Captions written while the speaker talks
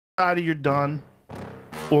decided you're done,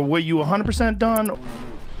 or were you 100% done?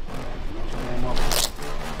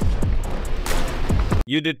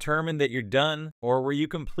 You determined that you're done, or were you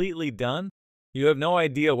completely done? You have no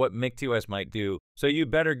idea what MIC2S might do, so you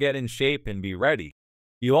better get in shape and be ready.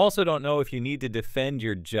 You also don't know if you need to defend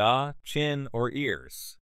your jaw, chin, or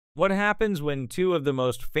ears. What happens when two of the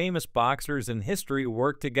most famous boxers in history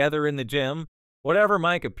work together in the gym? Whatever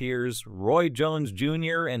Mike appears, Roy Jones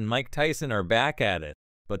Jr. and Mike Tyson are back at it,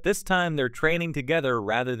 but this time they're training together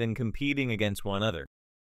rather than competing against one another.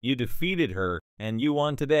 You defeated her, and you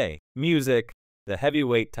won today. Music. The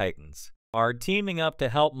heavyweight titans are teaming up to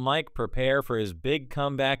help Mike prepare for his big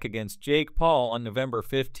comeback against Jake Paul on November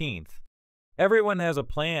 15th. Everyone has a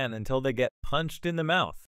plan until they get punched in the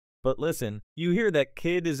mouth. But listen, you hear that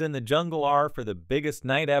Kid is in the jungle R for the biggest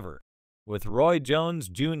night ever. With Roy Jones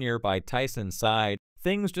Jr. by Tyson's side,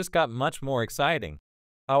 things just got much more exciting.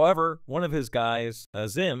 However, one of his guys,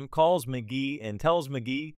 Azim, calls McGee and tells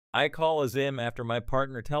McGee, "I call Azim after my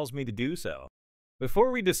partner tells me to do so."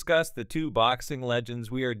 Before we discuss the two boxing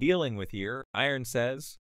legends we are dealing with here, Iron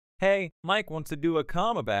says, "Hey, Mike wants to do a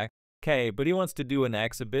comeback, okay, but he wants to do an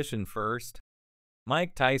exhibition first."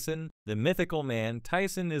 Mike Tyson, the mythical man,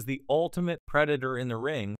 Tyson is the ultimate predator in the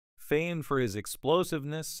ring, famed for his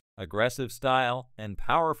explosiveness, aggressive style, and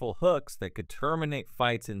powerful hooks that could terminate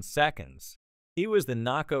fights in seconds. He was the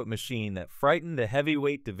knockout machine that frightened the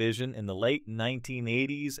heavyweight division in the late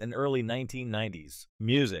 1980s and early 1990s.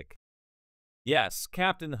 Music. Yes,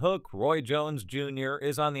 Captain Hook, Roy Jones Jr.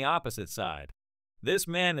 is on the opposite side. This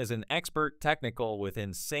man is an expert technical with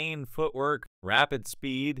insane footwork, rapid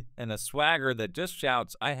speed, and a swagger that just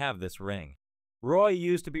shouts, "I have this ring." Roy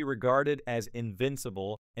used to be regarded as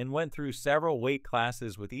invincible and went through several weight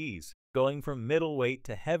classes with ease, going from middleweight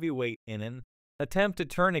to heavyweight in an attempt to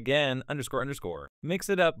turn again, ___. Mix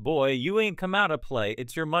it up, boy, you ain't come out of play,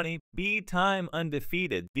 it's your money, B-time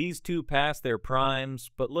undefeated. These two passed their primes,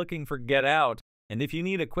 but looking for get out. And if you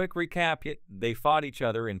need a quick recap, they fought each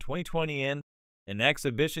other in 2020 in an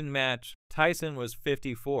exhibition match. Tyson was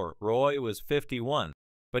 54, Roy was 51.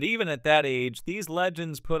 But even at that age, these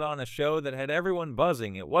legends put on a show that had everyone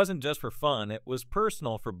buzzing. It wasn't just for fun, it was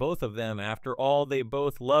personal for both of them. After all, they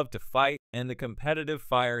both loved to fight, and the competitive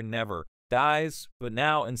fire never dies. But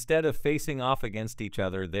now, instead of facing off against each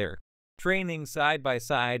other, they're training side by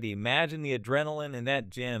side. Imagine the adrenaline in that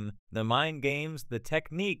gym, the mind games, the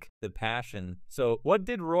technique, the passion. So what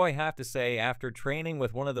did Roy have to say after training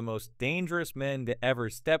with one of the most dangerous men to ever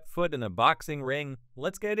step foot in a boxing ring?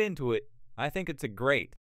 Let's get into it. I think it's a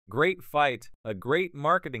great fight, a great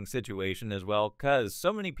marketing situation as well, because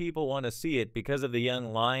so many people want to see it because of the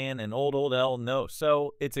young lion and old L. No,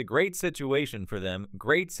 so it's a great situation for them,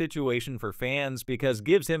 great situation for fans, because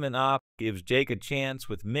gives him an op, gives Jake a chance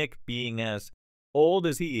with Mick being as old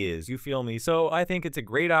as he is, you feel me? So I think it's a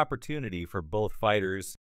great opportunity for both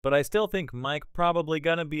fighters. But I still think Mike probably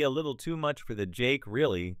gonna be a little too much for the Jake,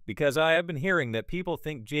 really, because I have been hearing that people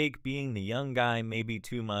think Jake being the young guy may be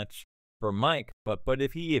too much for Mike, but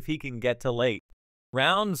if he can get to late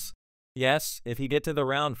rounds, yes, if he get to the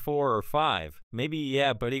round 4 or 5, maybe,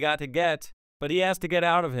 yeah, but he has to get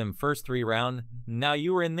out of him first 3 rounds. Now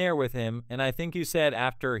you were in there with him, and I think you said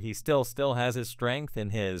after he still has his strength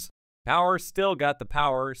and his power, still got the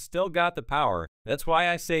power. That's why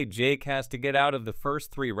I say Jake has to get out of the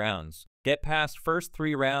first 3 rounds. Get past first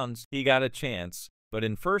 3 rounds, he got a chance. But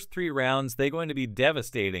in first 3 rounds, they're going to be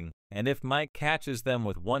devastating. And if Mike catches them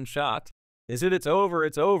with one shot, it's over,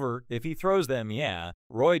 it's over. If he throws them, yeah.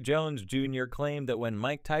 Roy Jones Jr. claimed that when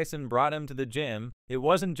Mike Tyson brought him to the gym, it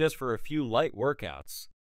wasn't just for a few light workouts.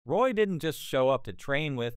 Roy didn't just show up to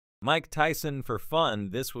train with Mike Tyson for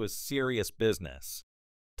fun. This was serious business.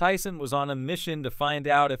 Tyson was on a mission to find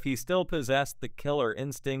out if he still possessed the killer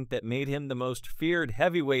instinct that made him the most feared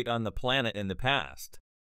heavyweight on the planet in the past.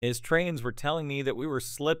 His trains were telling me that we were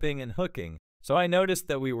slipping and hooking, so I noticed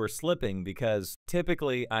that we were slipping because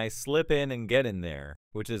typically I slip in and get in there,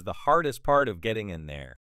 which is the hardest part of getting in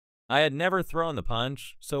there. I had never thrown the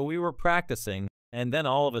punch, so we were practicing, and then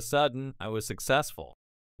all of a sudden, I was successful.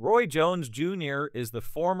 Roy Jones Jr. is the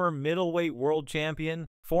former middleweight world champion,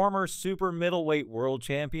 former super middleweight world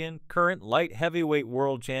champion, current light heavyweight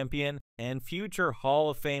world champion, and future Hall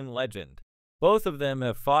of Fame legend. Both of them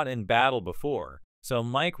have fought in battle before. So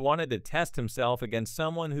Mike wanted to test himself against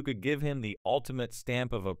someone who could give him the ultimate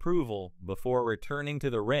stamp of approval before returning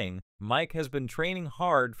to the ring. Mike has been training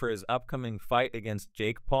hard for his upcoming fight against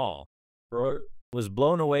Jake Paul. Roy was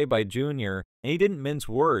blown away by Jr., and he didn't mince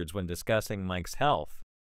words when discussing Mike's health.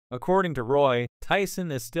 According to Roy,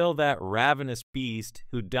 Tyson is still that ravenous beast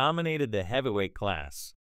who dominated the heavyweight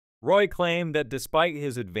class. Roy claimed that despite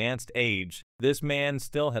his advanced age, this man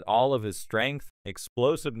still had all of his strength,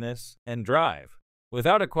 explosiveness, and drive.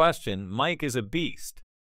 Without a question, Mike is a beast.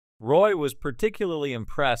 Roy was particularly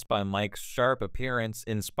impressed by Mike's sharp appearance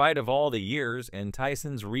in spite of all the years and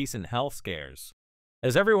Tyson's recent health scares.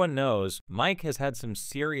 As everyone knows, Mike has had some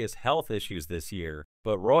serious health issues this year,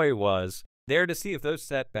 but Roy was there to see if those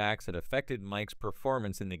setbacks had affected Mike's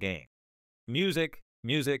performance in the game. Music,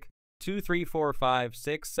 2, 3, 4, 5,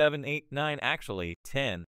 6, 7, 8, 9, actually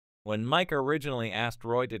 10. When Mike originally asked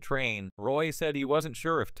Roy to train, Roy said he wasn't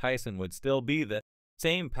sure if Tyson would still be the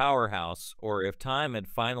same powerhouse or if time had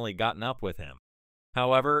finally gotten up with him.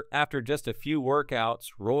 However, after just a few workouts,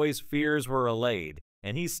 Roy's fears were allayed,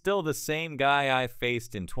 and he's still the same guy I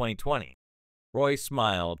faced in 2020. Roy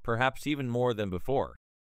smiled, perhaps even more than before.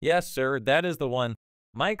 Yes, sir, that is the one.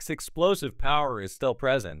 Mike's explosive power is still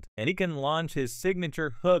present, and he can launch his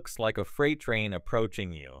signature hooks like a freight train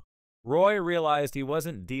approaching you. Roy realized he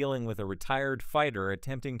wasn't dealing with a retired fighter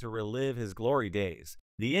attempting to relive his glory days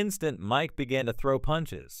the instant Mike began to throw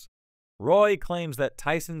punches. Roy claims that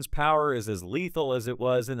Tyson's power is as lethal as it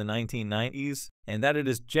was in the 1990s, and that it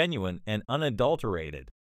is genuine and unadulterated.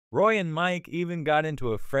 Roy and Mike even got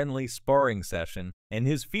into a friendly sparring session, and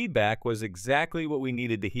his feedback was exactly what we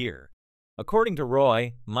needed to hear. According to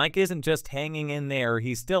Roy, Mike isn't just hanging in there,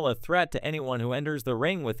 he's still a threat to anyone who enters the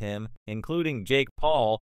ring with him, including Jake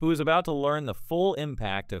Paul, who is about to learn the full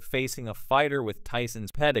impact of facing a fighter with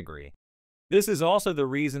Tyson's pedigree. This is also the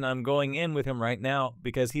reason I'm going in with him right now,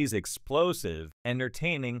 because he's explosive,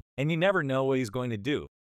 entertaining, and you never know what he's going to do.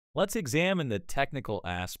 Let's examine the technical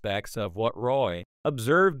aspects of what Roy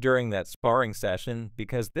observed during that sparring session,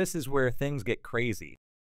 because this is where things get crazy.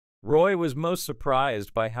 Roy was most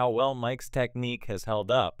surprised by how well Mike's technique has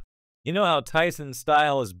held up. You know how Tyson's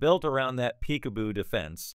style is built around that peekaboo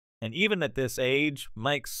defense, and even at this age,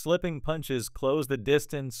 Mike's slipping punches close the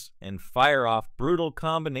distance and fire off brutal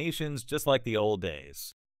combinations just like the old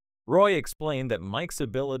days. Roy explained that Mike's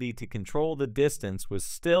ability to control the distance was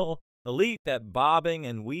still elite, that bobbing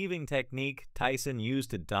and weaving technique Tyson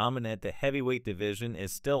used to dominate the heavyweight division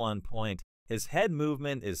is still on point. His head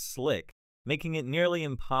movement is slick, making it nearly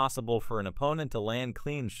impossible for an opponent to land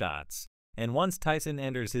clean shots. And once Tyson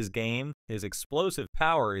enters his game, his explosive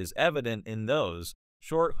power is evident in those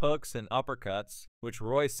short hooks and uppercuts, which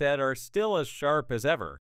Roy said are still as sharp as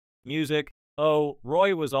ever. Music. Oh,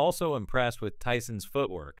 Roy was also impressed with Tyson's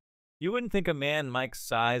footwork. You wouldn't think a man Mike's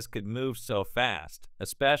size could move so fast,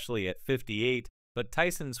 especially at 58, but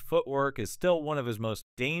Tyson's footwork is still one of his most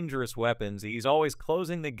dangerous weapons. He's always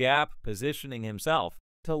closing the gap, positioning himself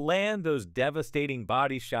to land those devastating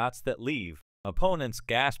body shots that leave opponents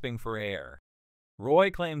gasping for air.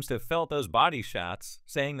 Roy claims to have felt those body shots,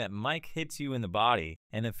 saying that Mike hits you in the body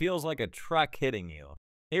and it feels like a truck hitting you.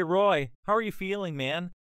 Hey Roy, how are you feeling,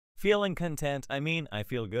 man? Feeling content. I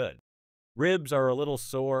feel good. Ribs are a little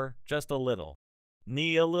sore, just a little.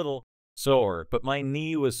 Knee a little sore, but my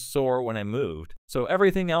knee was sore when I moved, so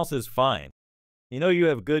everything else is fine. You know you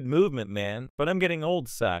have good movement, man, but I'm getting old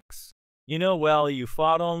sucks. You know, well, you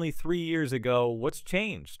fought only 3 years ago. What's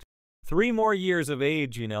changed? 3 more years of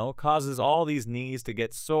age, causes all these knees to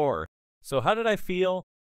get sore. So how did I feel?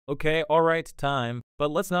 Okay, alright, time,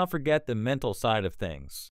 but let's not forget the mental side of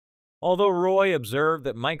things. Although Roy observed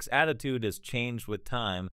that Mike's attitude has changed with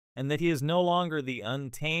time, and that he is no longer the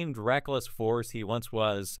untamed, reckless force he once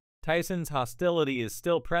was, Tyson's hostility is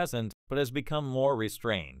still present, but has become more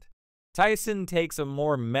restrained. Tyson takes a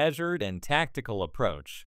more measured and tactical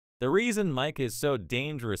approach. The reason Mike is so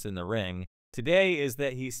dangerous in the ring today is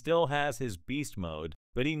that he still has his beast mode,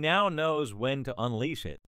 but he now knows when to unleash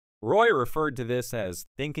it. Roy referred to this as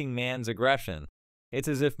thinking man's aggression. It's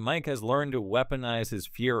as if Mike has learned to weaponize his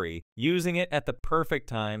fury, using it at the perfect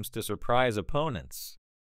times to surprise opponents.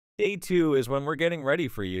 Day 2 is when we're getting ready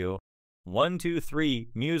for you. 1, 2, 3,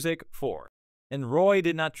 music, 4. And Roy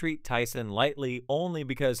did not treat Tyson lightly only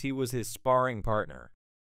because he was his sparring partner.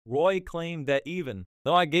 Roy claimed that even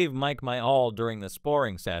though I gave Mike my all during the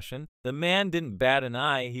sparring session, the man didn't bat an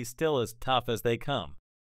eye. He's still as tough as they come.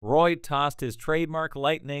 Roy tossed his trademark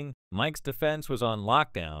lightning. Mike's defense was on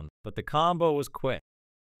lockdown, but the combo was quick.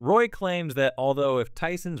 Roy claims that although if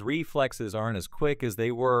Tyson's reflexes aren't as quick as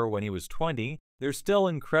they were when he was 20, they're still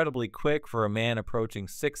incredibly quick for a man approaching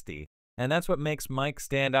 60, and that's what makes Mike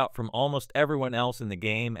stand out from almost everyone else in the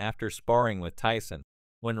game after sparring with Tyson.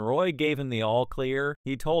 When Roy gave him the all-clear,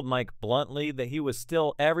 he told Mike bluntly that he was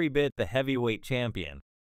still every bit the heavyweight champion.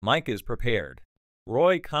 Mike is prepared.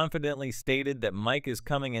 Roy confidently stated that Mike is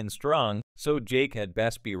coming in strong, so Jake had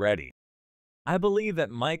best be ready. I believe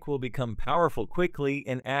that Mike will become powerful quickly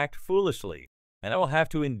and act foolishly. and I will have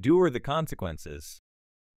to endure the consequences.